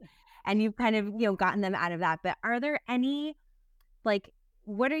things, and you've kind of gotten them out of that. But are there any, like,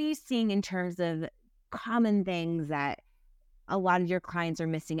 what are you seeing in terms of common things that a lot of your clients are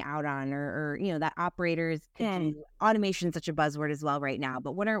missing out on, or that operators could do? Automation is such a buzzword as well right now,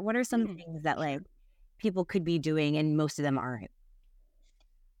 but what are some things that like people could be doing and most of them aren't?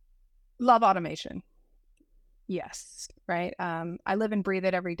 Love automation. Yes. Right. I live and breathe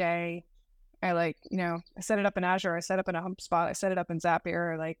it every day. I set it up in Azure, I set it up in a HubSpot, I set it up in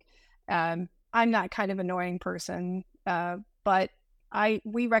Zapier. I'm that kind of annoying person. But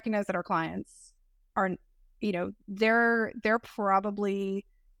we recognize that our clients are, they're probably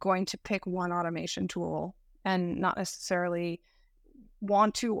going to pick one automation tool and not necessarily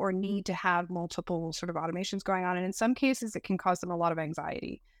want to or need to have multiple sort of automations going on. And in some cases, it can cause them a lot of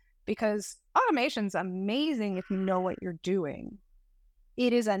anxiety, because automation's amazing if you know what you're doing.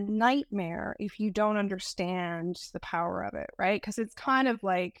 It is a nightmare if you don't understand the power of it, right? Because it's kind of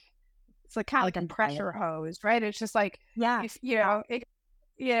like a pressure hose, right? It's just like, Yeah. if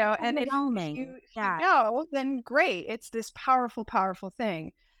and if you know, then great. It's this powerful, powerful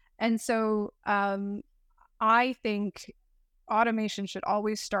thing. And so I think automation should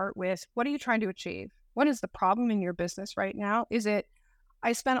always start with, what are you trying to achieve? What is the problem in your business right now? Is it,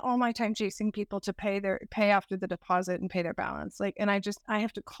 I spend all my time chasing people to pay after the deposit and pay their balance. And I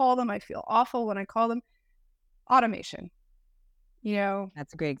have to call them. I feel awful when I call them. Automation,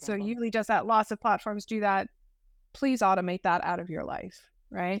 That's a great example. So usually does that. Lots of platforms do that. Please automate that out of your life,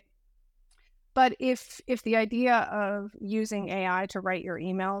 right? But if the idea of using AI to write your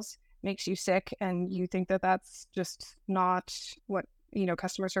emails makes you sick and you think that that's just not what,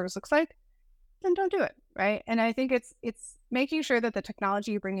 customer service looks like, then don't do it, right? And I think it's making sure that the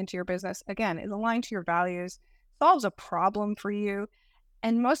technology you bring into your business, again, is aligned to your values, solves a problem for you,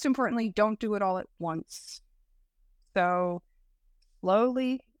 and most importantly, don't do it all at once. So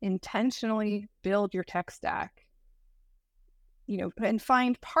slowly, intentionally build your tech stack, and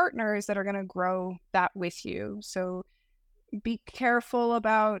find partners that are going to grow that with you. So be careful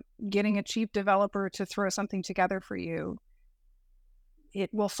about getting a cheap developer to throw something together for you. It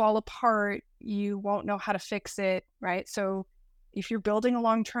will fall apart. You won't know how to fix it, right? So if you're building a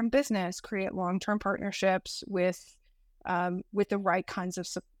long-term business, create long-term partnerships with the right kinds of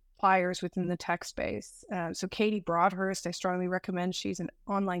suppliers within the tech space. So Katie Broadhurst, I strongly recommend. She's an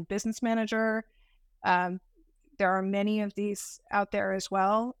online business manager. There are many of these out there as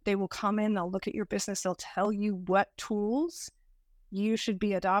well. They will come in, they'll look at your business, they'll tell you what tools you should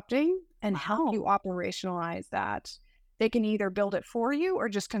be adopting and help you operationalize that. They can either build it for you or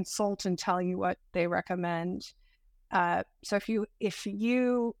just consult and tell you what they recommend. So if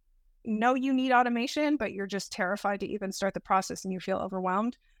you know you need automation, but you're just terrified to even start the process and you feel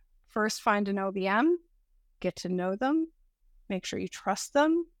overwhelmed, first find an OBM, get to know them, make sure you trust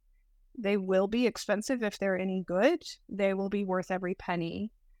them. They will be expensive if they're any good. They will be worth every penny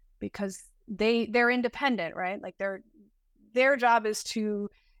because they're independent, right? Like their job is to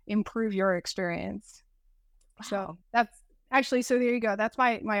improve your experience. Wow. So that's actually, so there you go. That's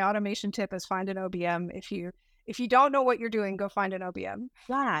my automation tip, is find an OBM. If you don't know what you're doing, go find an OBM.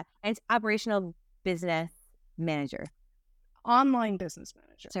 Yeah. And it's operational business manager. Online business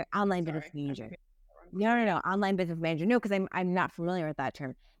manager. Sorry, online business manager. No. Online business manager. No, because I'm not familiar with that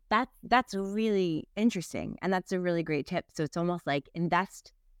term. That's really interesting. And that's a really great tip. So it's almost like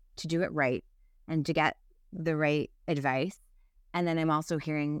invest to do it right and to get the right advice. And then I'm also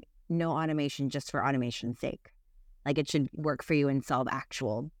hearing no automation just for automation's sake. Like it should work for you and solve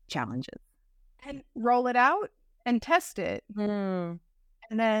actual challenges. And roll it out and test it. And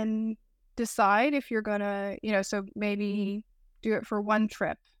then decide if you're going to, so maybe do it for one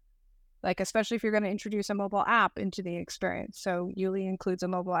trip. Like, especially if you're going to introduce a mobile app into the experience. So Yuli includes a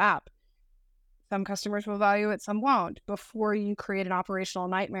mobile app. Some customers will value it, some won't. Before you create an operational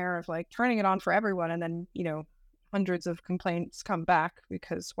nightmare of like turning it on for everyone and then, hundreds of complaints come back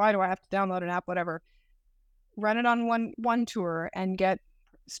because why do I have to download an app, whatever. Run it on one tour and get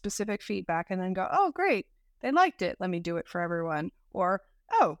specific feedback and then go, oh, great, they liked it. Let me do it for everyone. Or,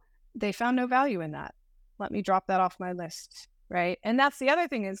 oh, they found no value in that. Let me drop that off my list, right? And that's the other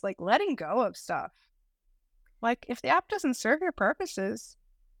thing is like letting go of stuff. Like if the app doesn't serve your purposes,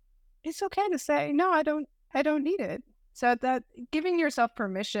 it's okay to say, no, I don't need it. So that giving yourself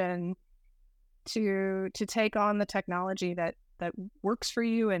permission to take on the technology that works for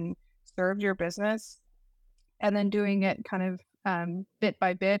you and serves your business, and then doing it kind of bit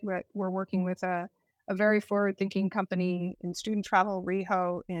by bit. We're working with a very forward-thinking company in student travel,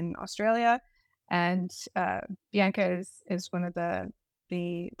 Reho in Australia, and Bianca is one of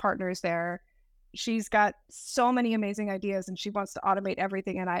the partners there. She's got so many amazing ideas and she wants to automate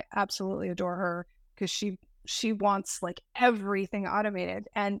everything. And I absolutely adore her because she wants like everything automated,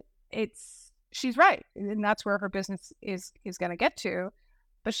 and she's right. And that's where her business is going to get to.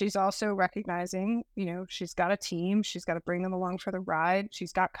 But she's also recognizing, she's got a team, she's got to bring them along for the ride.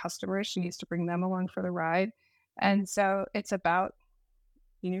 She's got customers, she needs to bring them along for the ride. And so it's about,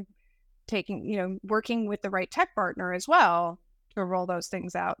 working with the right tech partner as well to roll those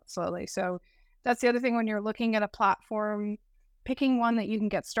things out slowly. So that's the other thing when you're looking at a platform, picking one that you can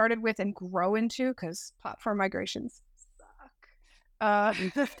get started with and grow into, because platform migrations suck.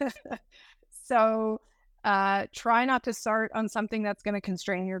 So try not to start on something that's going to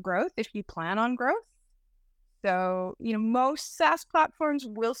constrain your growth if you plan on growth. So, most SaaS platforms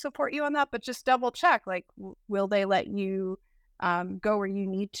will support you on that, but just double check, like, will they let you go where you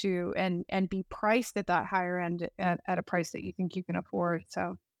need to and be priced at that higher end at a price that you think you can afford.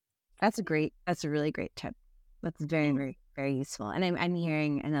 So that's a really great tip. That's very, very, very useful. And I'm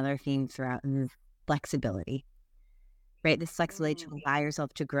hearing another theme throughout is flexibility, right? This flexibility to allow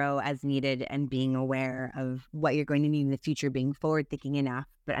yourself to grow as needed and being aware of what you're going to need in the future, being forward thinking enough,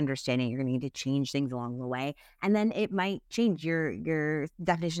 but understanding you're going to need to change things along the way. And then it might change your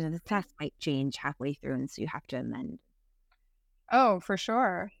definition of success might change halfway through. And so you have to amend. Oh, for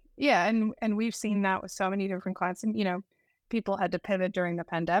sure. Yeah. And we've seen that with so many different clients, and, people had to pivot during the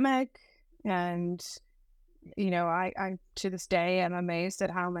pandemic. And, I to this day am amazed at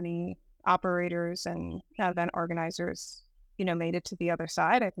how many operators and event organizers, made it to the other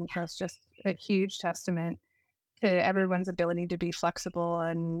side. I think that's just a huge testament to everyone's ability to be flexible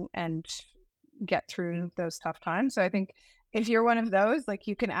and get through those tough times. So I think if you're one of those, like,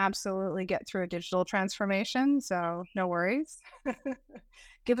 you can absolutely get through a digital transformation. So no worries.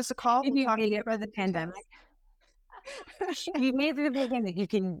 Give us a call. If you made it for the pandemic. You made it through the pandemic.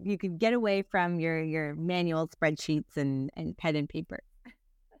 You can get away from your manual spreadsheets and pen and paper.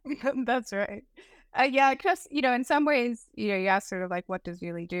 That's right. Yeah, because, in some ways, you ask sort of like, what does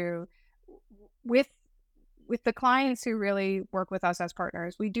Yuli do? With the clients who really work with us as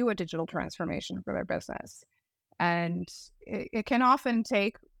partners, we do a digital transformation for their business. And it can often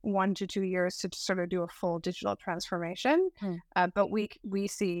take 1 to 2 years to sort of do a full digital transformation. But we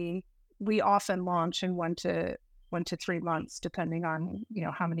often launch in 1 to 3 months, depending on,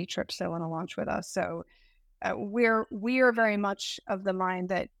 how many trips they want to launch with us. So we are very much of the mind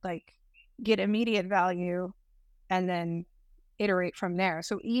that, like, get immediate value and then iterate from there.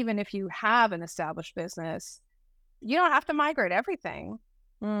 So even if you have an established business, you don't have to migrate everything.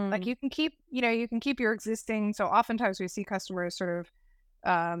 Like, you can keep your existing. So oftentimes we see customers sort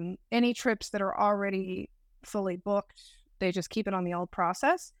of any trips that are already fully booked, they just keep it on the old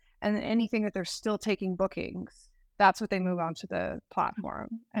process. And then anything that they're still taking bookings, that's what they move on to the platform.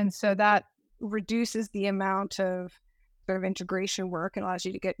 And so that reduces the amount of sort of integration work and allows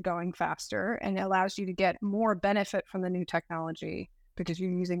you to get going faster, and it allows you to get more benefit from the new technology because you're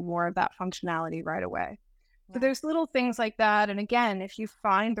using more of that functionality right away. So there's little things like that. And again, if you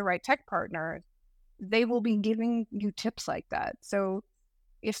find the right tech partner, they will be giving you tips like that. So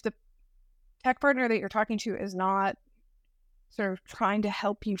if the tech partner that you're talking to is not sort of trying to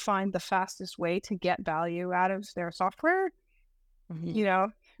help you find the fastest way to get value out of their software,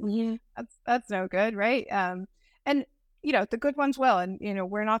 that's no good, right? And the good ones will, and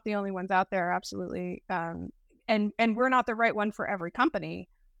we're not the only ones out there, absolutely. And we're not the right one for every company.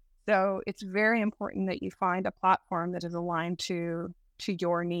 So it's very important that you find a platform that is aligned to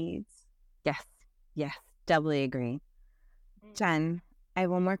your needs. Yes, doubly agree. Jen, I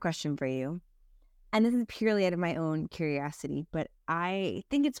have one more question for you. And this is purely out of my own curiosity, but I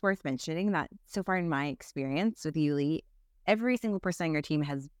think it's worth mentioning that so far in my experience with Yuli, every single person on your team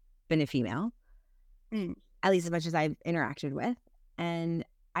has been a female, at least as much as I've interacted with. And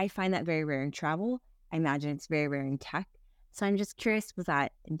I find that very rare in travel. I imagine it's very rare in tech. So I'm just curious, was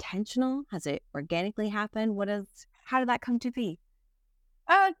that intentional? Has it organically happened? How did that come to be?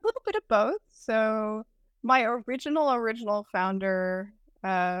 A little bit of both. So my original founder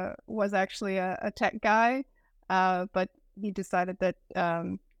was actually a tech guy, but he decided that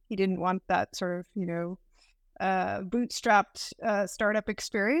he didn't want that sort of, bootstrapped startup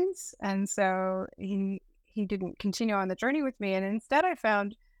experience, and so he didn't continue on the journey with me. And instead, I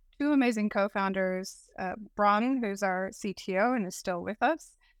found two amazing co-founders, Bron, who's our CTO and is still with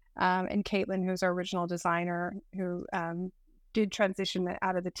us, and Caitlin, who's our original designer, who did transition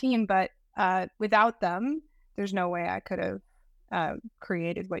out of the team. But without them, there's no way I could have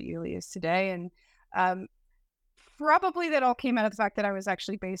created what Yuli is today. And probably that all came out of the fact that I was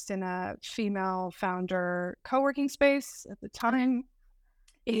actually based in a female founder co-working space at the time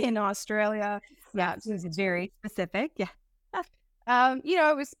in Australia. Yeah, it was very specific. Yeah.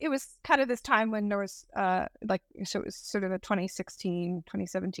 It was kind of this time when there was so it was sort of the 2016,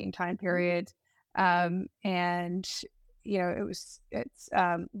 2017 time period. And it's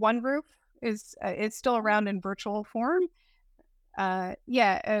One Roof is it's still around in virtual form.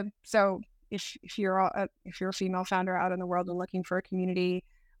 So if you're a female founder out in the world and looking for a community,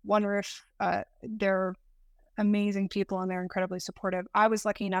 One Roof, they're amazing people and they're incredibly supportive. I was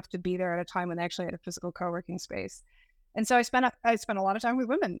lucky enough to be there at a time when they actually had a physical co-working space, and so I spent a lot of time with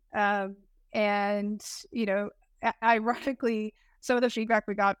women. Ironically, some of the feedback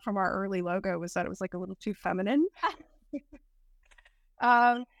we got from our early logo was that it was like a little too feminine.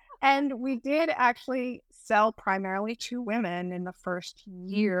 And we did actually sell primarily to women in the first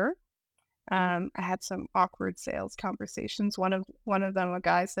year. I had some awkward sales conversations. One of them, a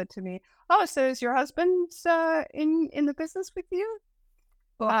guy said to me, "Oh, so is your husband in the business with you?"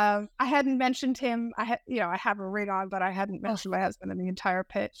 I hadn't mentioned him. I have a ring on, but I hadn't mentioned my husband in the entire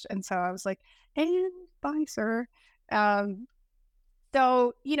pitch. And so I was like, "And bye, sir." I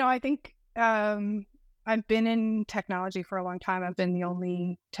think I've been in technology for a long time. I've been the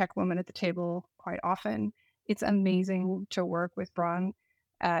only tech woman at the table quite often. It's amazing to work with Bron.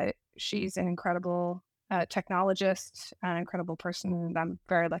 She's an incredible technologist, an incredible person, and I'm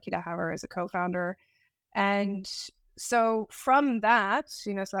very lucky to have her as a co-founder. And so from that,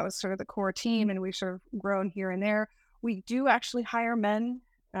 so that was sort of the core team, and we've sort of grown here and there. We do actually hire men,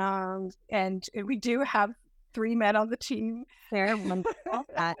 and we do have 3 men on the team. They're wonderful,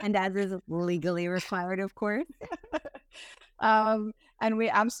 and as is legally required, of course. And we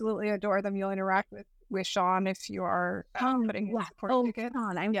absolutely adore them. You'll interact with Sean if you are putting his support tickets.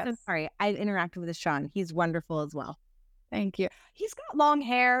 Sean, I'm so sorry. I've interacted with Sean. He's wonderful as well. Thank you. He's got long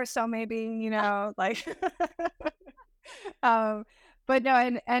hair, so maybe, like... but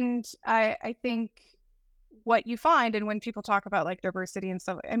no, and I think what you find, and when people talk about like diversity and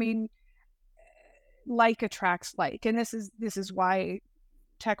stuff, I mean, like attracts like, and this is why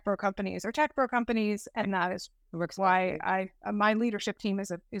tech bro companies are tech bro companies, and that is why my leadership team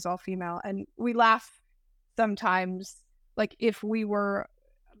is all female. And we laugh sometimes, like if we were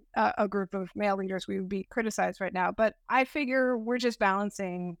a group of male leaders, we would be criticized right now. But I figure we're just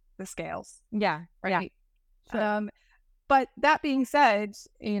balancing the scales. Yeah, right. Yeah. Sure. But that being said,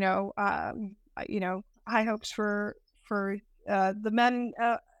 high hopes for the men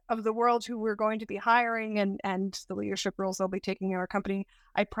of the world who we're going to be hiring and the leadership roles they'll be taking in our company.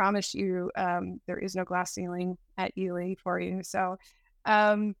 I promise you, there is no glass ceiling at Yuli for you. So,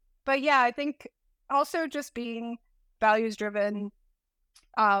 but yeah, I think also just being values driven,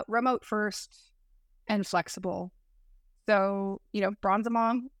 remote first, and flexible. So, Bron's a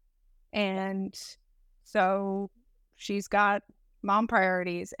mom, and so she's got mom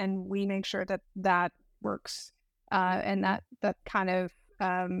priorities, and we make sure that works. And that kind of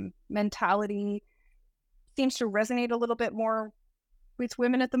mentality seems to resonate a little bit more with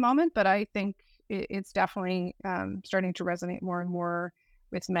women at the moment, but I think it's definitely starting to resonate more and more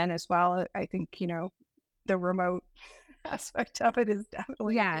with men as well. I think, the remote aspect of it is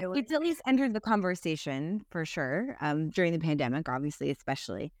definitely it's at least entered the conversation for sure. During the pandemic, obviously,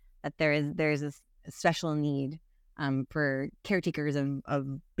 especially that there's a special need for caretakers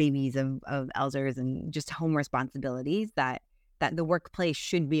of babies, of elders, and just home responsibilities that the workplace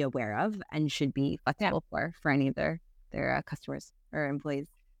should be aware of and should be flexible for any of their customers or employees.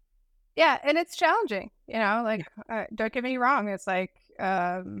 Yeah, and it's challenging, don't get me wrong. It's like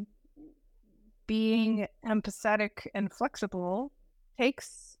being empathetic and flexible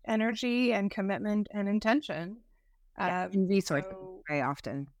takes energy and commitment and intention. And resources very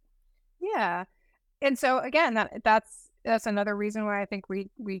often. Yeah. And so again, that's another reason why I think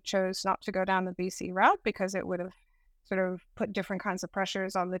we chose not to go down the VC route, because it would have sort of put different kinds of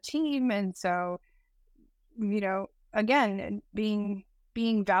pressures on the team. And so, again, being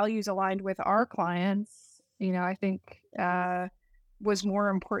values aligned with our clients, I think was more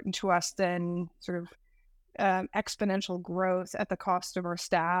important to us than sort of exponential growth at the cost of our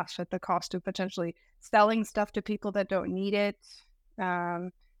staff, at the cost of potentially selling stuff to people that don't need it.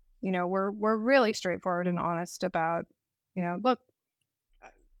 We're really straightforward and honest about, look,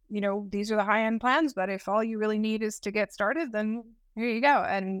 these are the high end plans, but if all you really need is to get started, then here you go.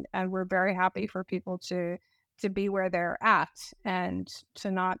 And we're very happy for people to be where they're at and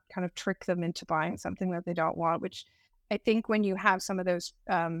to not kind of trick them into buying something that they don't want, which I think when you have some of those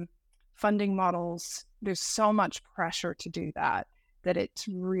funding models, there's so much pressure to do that it's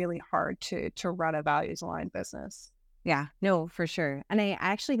really hard to run a values aligned business. Yeah, no, for sure. And I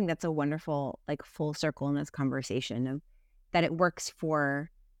actually think that's a wonderful, like, full circle in this conversation of that it works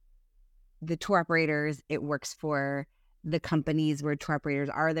for the tour operators, it works for the companies where tour operators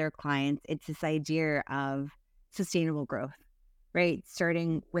are their clients. It's this idea of sustainable growth, right?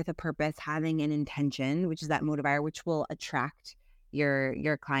 Starting with a purpose, having an intention, which is that motivator, which will attract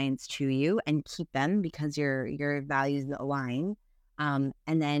your clients to you and keep them because your values align. And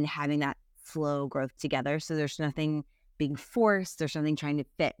then having that slow growth together. So there's nothing being forced. There's nothing trying to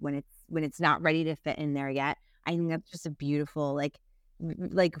fit when it's not ready to fit in there yet. I think that's just a beautiful, like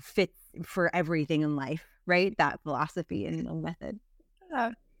fit for everything in life, right? That philosophy and method.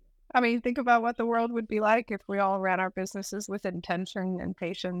 Think about what the world would be like if we all ran our businesses with intention and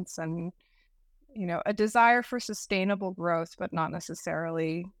patience and, a desire for sustainable growth, but not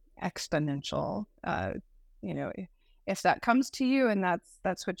necessarily exponential. If that comes to you and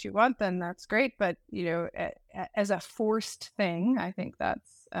that's what you want, then that's great. But, as a forced thing, I think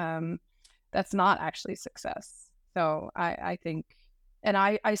that's not actually success. So I think, and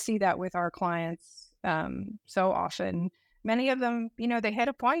I see that with our clients so often. Many of them, they hit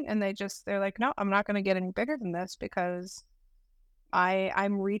a point and they're like, no, I'm not going to get any bigger than this because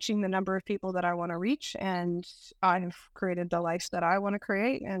I'm reaching the number of people that I want to reach and I've created the life that I want to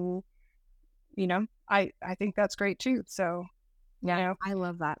create. And, I think that's great too. So, yeah, I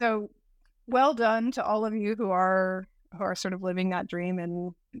love that. So well done to all of you who are sort of living that dream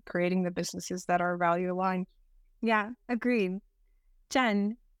and creating the businesses that are value aligned. Yeah, agreed.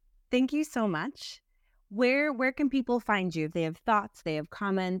 Jen, thank you so much. Where can people find you if they have thoughts, they have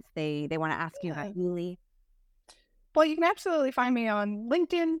comments, they want to ask you about Yuli? Well, you can absolutely find me on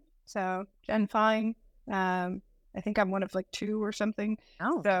LinkedIn. So Jen Fein. I think I'm one of like 2 or something.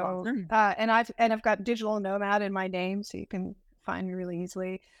 Oh, so awesome. And I've got Digital Nomad in my name, so you can find me really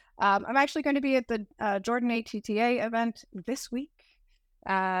easily. I'm actually going to be at the Jordan ATTA event this week.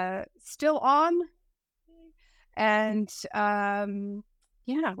 Still on. And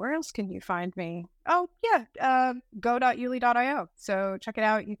yeah, where else can you find me? Oh, yeah, go.yuli.io. So check it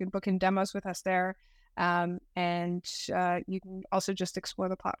out. You can book in demos with us there. And you can also just explore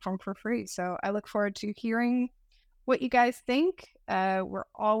the platform for free. So I look forward to hearing what you guys think. We're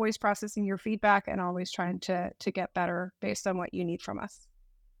always processing your feedback and always trying to get better based on what you need from us.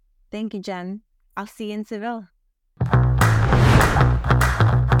 Thank you, Jen. I'll see you in Seville.